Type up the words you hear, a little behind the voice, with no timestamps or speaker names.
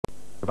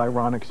With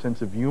ironic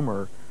sense of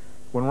humor,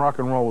 when rock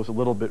and roll was a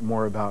little bit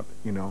more about,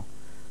 you know,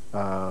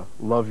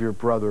 love your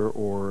brother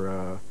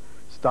or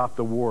stop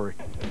the war.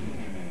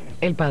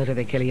 El padre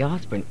de Kelly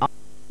Osbourne.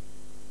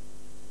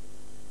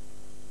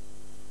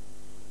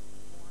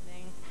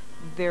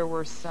 There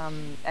were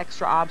some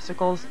extra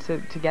obstacles to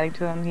getting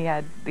to him. He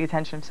had the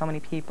attention of so many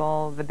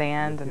people, the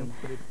band, and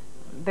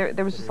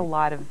there was just a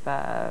lot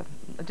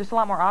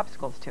more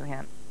obstacles to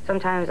him.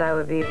 Sometimes I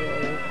would be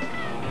really...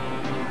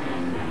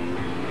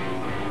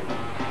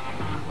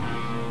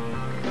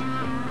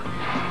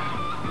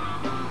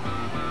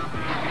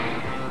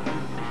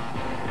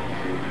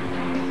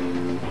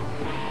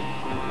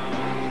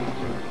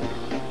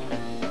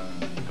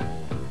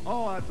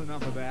 Oh, that's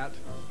enough of that.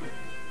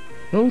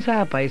 Moon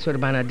Zappa y su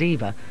hermana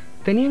Diva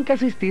tenían que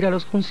asistir a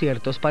los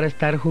conciertos para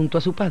estar junto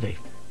a su padre.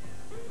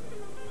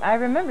 I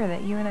remember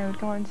that you and I would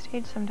go on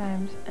stage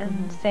sometimes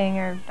and sing,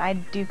 or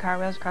I'd do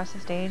cartwheels across the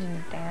stage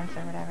and dance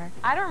or whatever.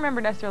 I don't remember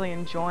necessarily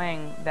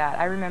enjoying that.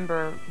 I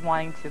remember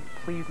wanting to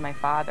please my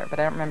father, but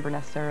I don't remember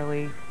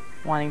necessarily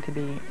wanting to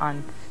be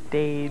on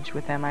stage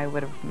with him. I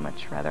would have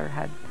much rather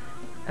had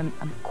a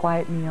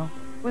quiet meal.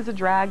 It was a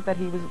drag that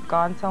he was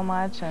gone so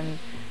much and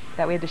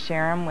that we had to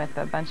share him with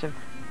a bunch of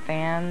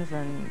fans,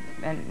 and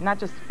not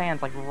just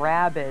fans, like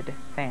rabid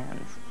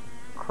fans.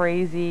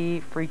 Crazy,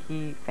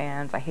 freaky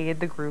fans. I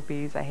hated the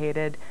groupies. I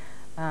hated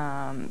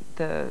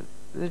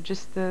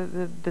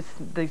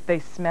they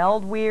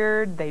smelled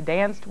weird, they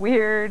danced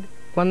weird.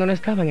 Cuando no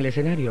estaba en el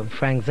escenario,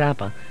 Frank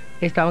Zappa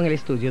estaba en el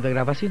estudio de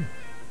grabación.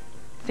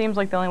 Seems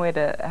like the only way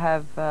to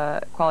have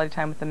quality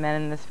time with the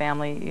men in this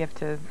family, you have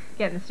to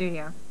Get in the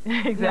studio.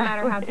 exactly. No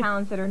matter how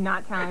talented or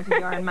not talented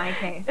you are, in my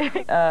case.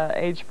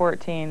 Age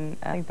 14,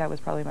 I think that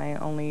was probably my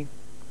only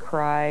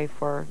cry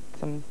for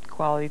some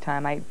quality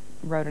time. I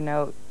wrote a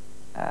note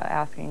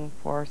asking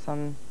for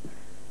some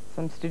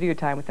studio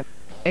time with him.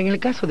 En el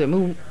caso de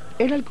Moon,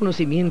 era el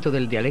conocimiento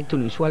del dialecto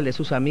inusual de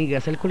sus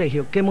amigas del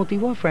colegio que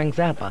motivó a Frank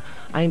Zappa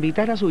a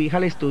invitar a su hija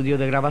al estudio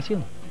de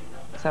grabación.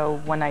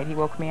 So one night he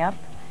woke me up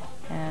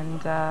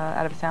and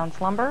out of a sound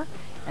slumber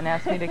and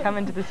asked me to come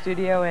into the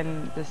studio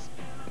and just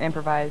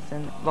improvise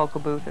in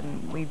vocal booth,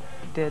 and we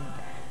did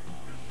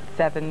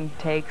 7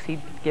 takes.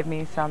 He'd give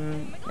me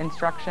some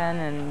instruction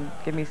and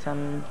give me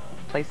some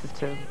places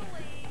to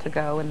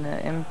go in the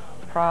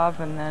improv,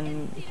 and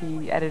then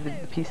he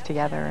edited the piece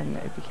together and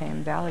it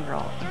became Valley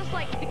Girl. There's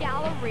like the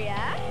Galleria.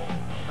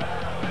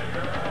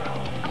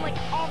 I'm like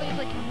all these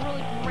like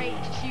really great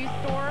shoe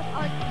stores.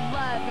 I like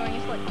love going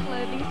into like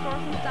clothing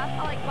stores and stuff.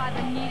 I like buy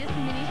the neatest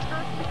mini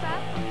skirts and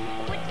stuff.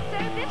 It's like so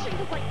bitchin'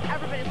 because like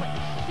everybody's like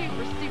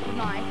super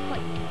nice.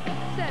 Like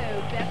so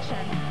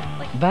bitchin'.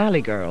 Like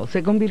Valley Girl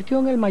se convirtió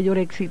en el mayor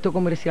éxito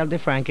comercial de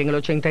Frank en el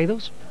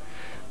 82.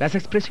 Las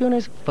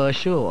expresiones for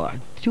sure,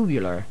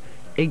 tubular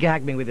y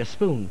gag me with a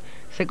spoon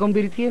se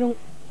convirtieron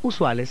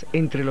usuales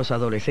entre los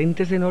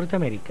adolescentes de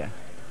Norteamérica.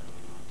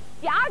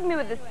 gag me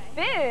with a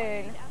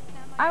spoon.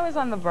 I was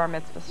on the bar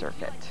mitzvah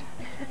circuit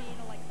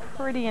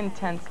pretty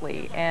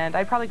intensely, and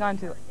I'd probably gone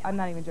to, I'm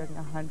not even joking,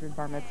 100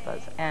 bar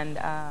mitzvahs, and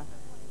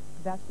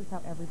that's just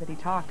how everybody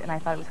talked, and I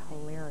thought it was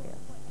hilarious.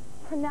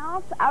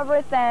 Pronounce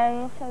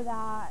everything so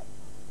that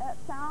it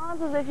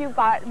sounds as if you've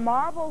got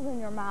marbles in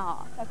your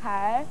mouth,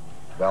 okay?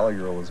 Valley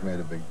Girl has made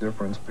a big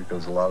difference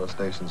because a lot of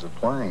stations are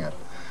playing it,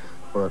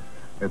 but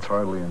it's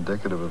hardly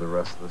indicative of the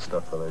rest of the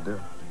stuff that I do.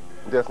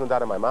 There's no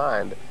doubt in my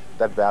mind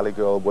that Valley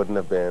Girl wouldn't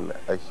have been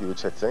a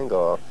huge hit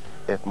single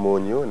if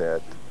Moon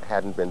Unit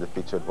hadn't been the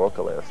featured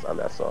vocalist on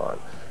that song.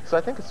 So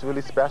I think it's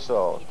really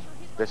special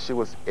that she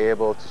was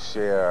able to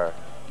share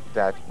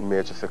that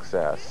major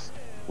success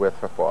with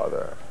her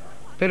father.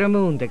 Pero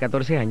Moon, de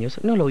 14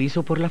 años, no lo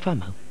hizo por la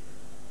fama.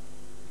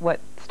 What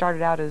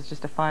started out as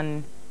just a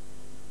fun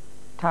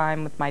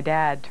time with my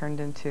dad turned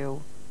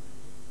into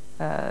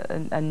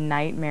a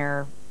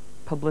nightmare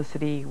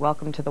publicity,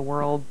 welcome to the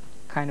world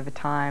kind of a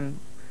time.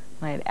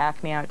 I had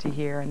acne out to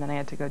here, and then I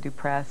had to go do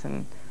press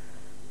and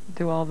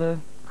do all the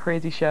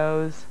crazy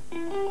shows.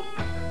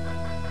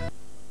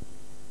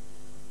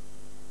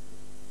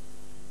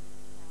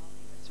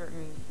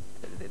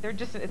 They're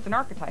just, it's an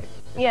archetype.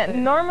 Yeah,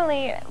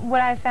 normally,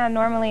 what I've found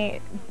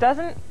normally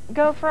doesn't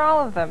go for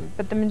all of them,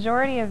 but the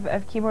majority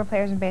of keyboard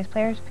players and bass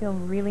players feel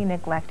really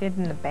neglected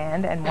in the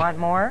band and want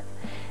more.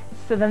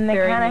 So then they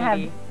kind of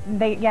have,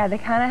 they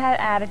kind of have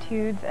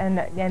attitudes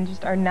and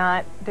just are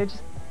not,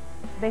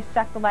 they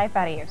suck the life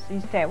out of you, so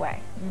you stay away.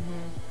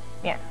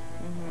 Mm-hmm. Yeah.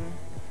 Mm-hmm.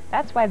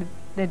 That's why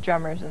the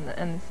drummers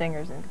and the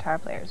singers and guitar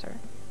players are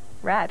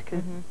rad,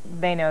 because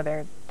they know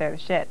they're the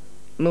shit.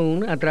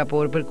 Moon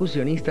atrapó al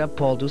percusionista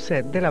Paul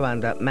Doucette de la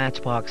banda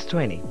Matchbox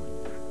 20.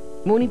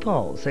 Moon y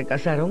Paul se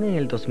casaron en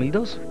el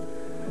 2002.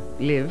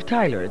 Liv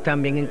Tyler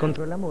también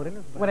encontró el amor en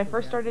los... When I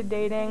first started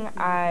dating,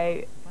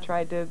 I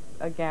tried to,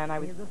 again, I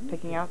was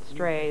picking out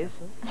strays,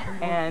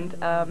 and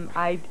I'm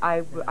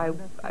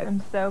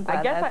so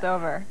glad that's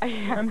over.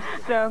 I'm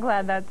so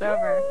glad that's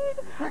over.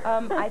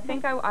 I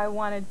think I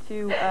wanted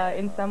to,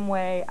 in some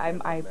way,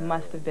 I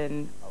must have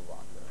been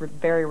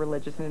very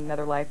religious in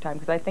another lifetime,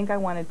 because I think I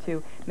wanted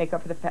to make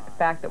up for the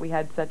fact that we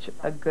had such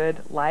a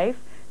good life,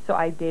 so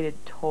I dated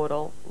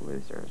total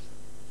losers,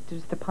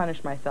 just to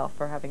punish myself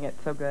for having it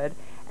so good.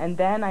 And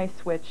then I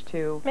switched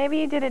to... Maybe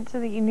you did it so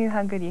that you knew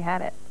how good you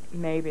had it.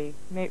 Maybe.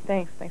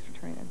 Thanks for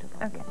turning it into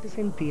a Okay. Se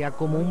sentía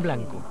como un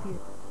blanco.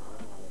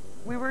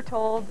 We were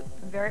told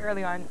very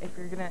early on, if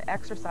you're going to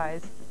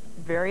exercise,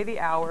 vary the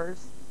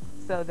hours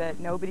so that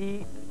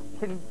nobody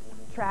can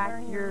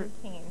track your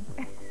routine.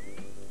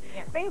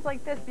 things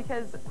like this,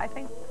 because I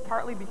think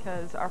partly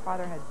because our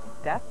father had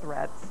death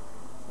threats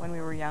when we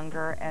were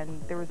younger,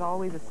 and there was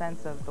always a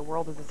sense of the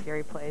world is a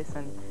scary place,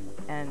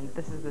 and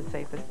this is the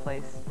safest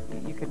place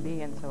you could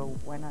be, and so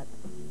why not?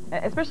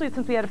 Especially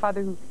since we had a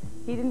father who,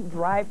 he didn't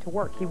drive to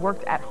work, he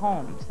worked at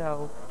home,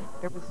 so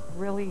there was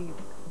really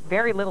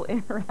very little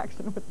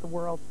interaction with the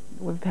world.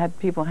 We've had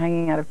people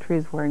hanging out of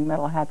trees wearing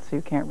metal hats so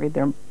you can't read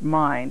their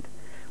mind.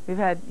 We've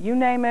had, you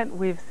name it,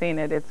 we've seen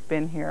it, it's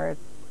been here.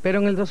 Pero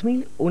en el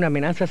 2000, una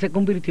amenaza se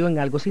convirtió en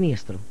algo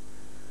siniestro.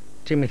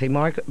 Timothy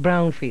Mark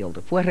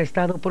Brownfield fue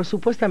arrestado por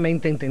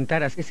supuestamente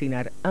intentar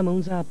asesinar a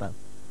Moon Zappa.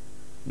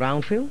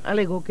 Brownfield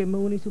alegó que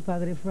Moon y su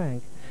padre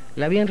Frank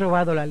le habían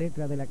robado la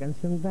letra de la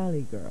canción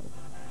Valley Girl.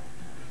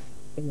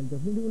 En el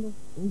 2001,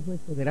 un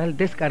juez federal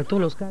descartó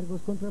los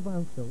cargos contra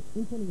Brownfield,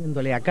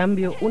 imponiéndole a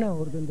cambio una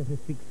orden de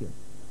restricción.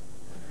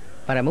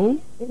 Para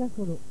Moon, era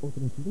solo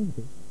otro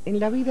incidente en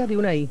la vida de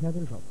una hija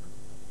del rock.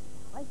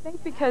 I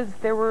think because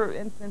there were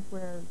incidents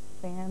where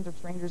fans or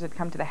strangers had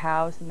come to the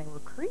house and they were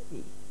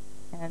creepy,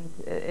 and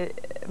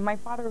my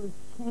father was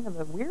king of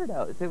the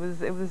weirdos. It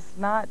was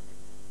not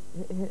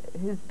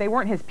his. They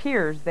weren't his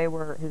peers. They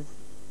were his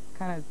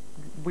kind of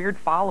weird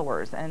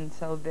followers, and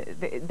so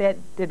that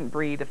didn't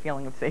breed a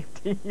feeling of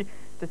safety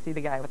to see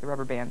the guy with the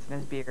rubber bands in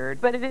his beard.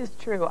 But it is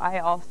true.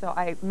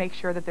 I make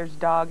sure that there's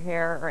dog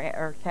hair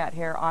or cat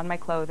hair on my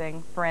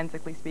clothing,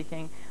 forensically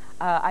speaking.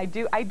 I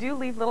do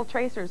leave little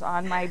tracers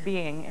on my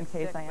being in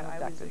case I am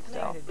abducted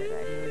still. I knew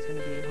he was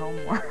going to be home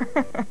more.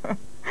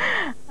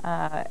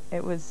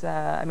 It was,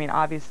 I mean,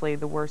 obviously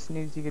the worst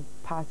news you could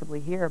possibly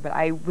hear, but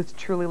I was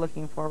truly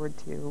looking forward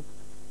to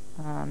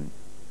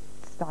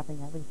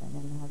stopping everything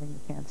and having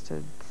the chance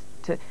to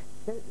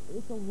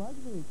it's a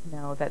luxury to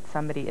know that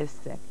somebody is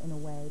sick in a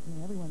way. I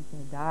mean, everyone's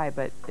going to die,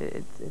 but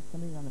it's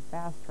somebody's on the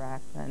fast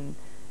track, then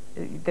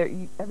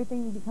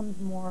everything becomes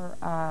more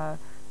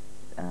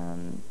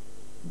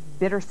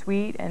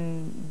bittersweet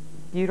and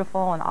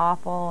beautiful and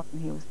awful.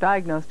 When he was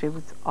diagnosed, it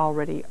was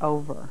already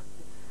over.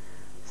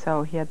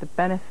 So he had the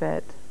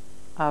benefit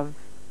of,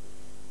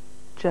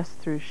 just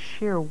through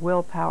sheer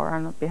willpower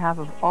on behalf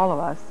of all of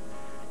us,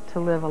 to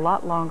live a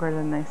lot longer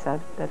than they said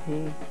that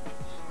he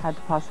had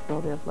the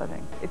possibility of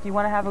living. If you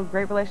want to have a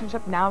great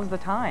relationship, now's the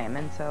time,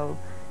 and so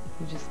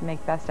you just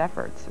make best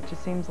efforts. It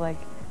just seems like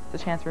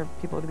it's a chance for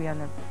people to be on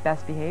their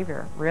best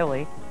behavior,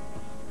 really.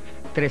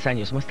 3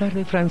 años más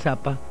tarde, Frank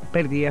Zappa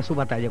perdía su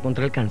batalla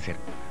contra el cáncer.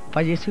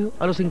 Falleció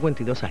a los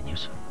 52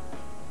 años.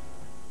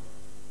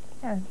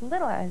 I was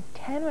little. I was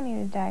 10 when he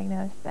was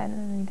diagnosed then,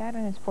 and he died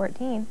when he was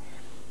 14.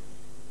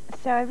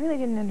 So I really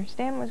didn't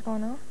understand what was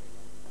going on.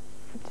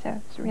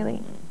 So it's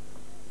really...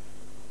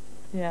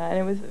 Yeah,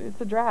 and it's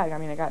a drag. I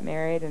mean, I got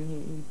married, and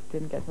he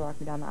didn't get to walk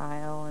me down the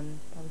aisle, and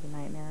that was a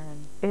nightmare.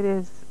 And it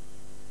is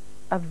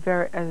a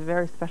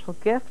very special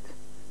gift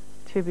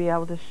to be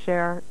able to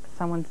share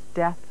someone's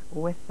death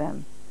with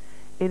them.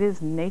 It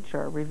is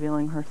nature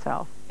revealing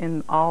herself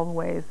in all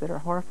ways that are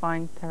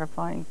horrifying,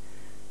 terrifying,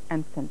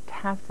 and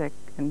fantastic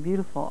and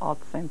beautiful all at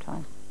the same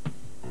time.